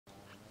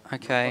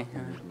Okay.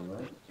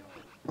 Right?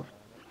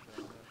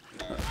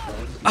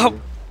 Oh!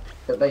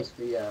 But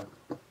basically, yeah.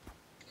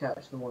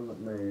 Catch the one that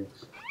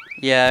moves.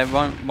 Yeah,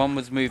 one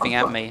was moving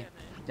at me.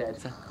 Dead.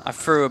 I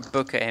threw a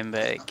book at him,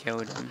 but it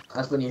killed him.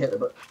 That's when you hit the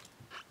book.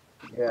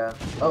 Yeah.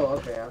 Oh,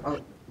 okay.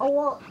 Oh,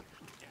 what?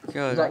 Is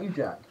Good. that you,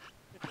 Jack?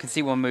 I can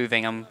see one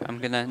moving. I'm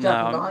gonna. Jack, No.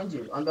 I'm behind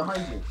you. I'm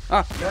behind you.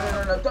 Ah!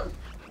 No, don't.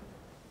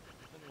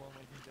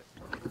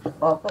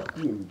 Oh, fuck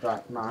you,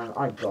 Jack, man.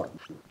 I got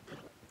you.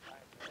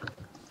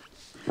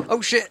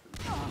 Oh shit!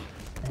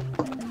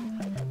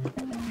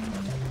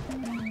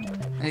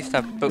 At least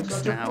I have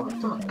books now.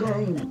 Fuck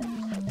game.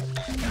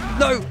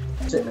 No!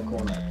 Sit in the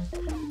corner.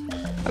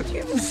 How do you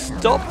even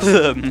stop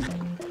them?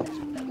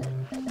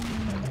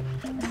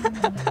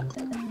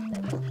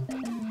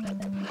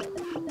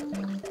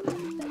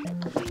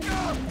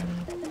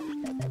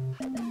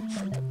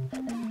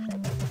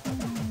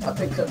 I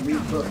picked up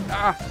read book.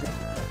 Ah!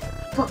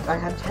 Fuck, I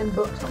had 10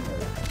 books on me.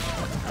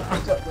 I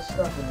picked up the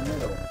stuff in the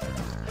middle.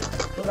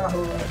 Look at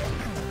who.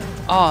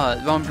 Ah,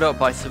 one blew up,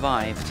 but I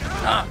survived.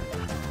 Ah!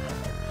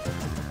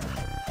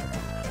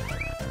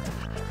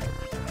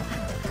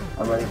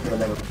 I'm ready for the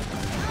middle.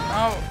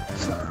 Oh!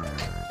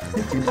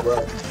 Good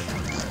work.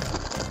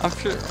 I'm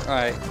sure.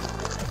 Right.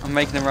 I'm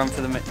making a run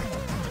for the mid.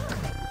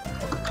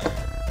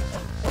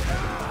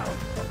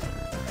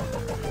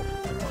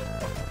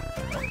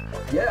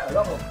 Yeah, I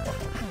got one.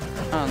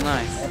 Oh,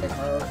 nice.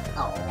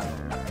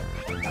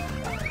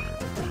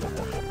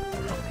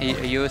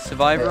 Are you a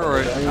survivor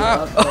or?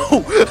 Ah!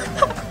 Oh!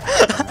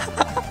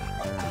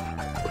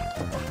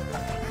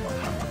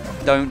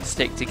 Don't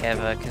stick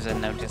together, because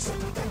then they'll just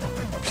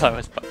blow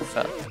us both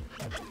up.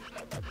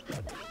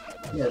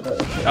 Yeah,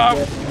 but Oh.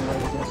 you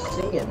were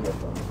singing with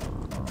them.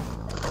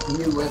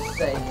 You were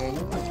saying.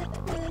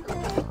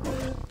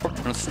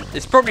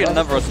 It's probably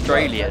another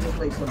Australian.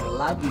 Play some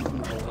laggy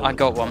people. I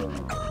got one.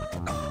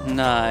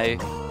 No.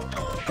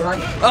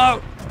 Behind us.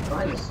 Oh!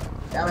 Behind us.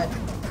 Damn it.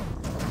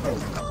 Oh.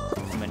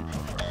 I'm in.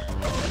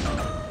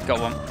 Got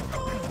one.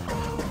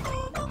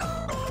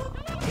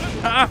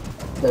 Ah!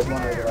 There's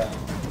one over there.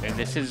 Okay,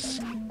 this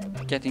is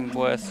getting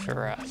worse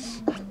for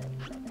us.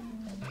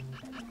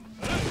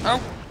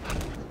 Oh!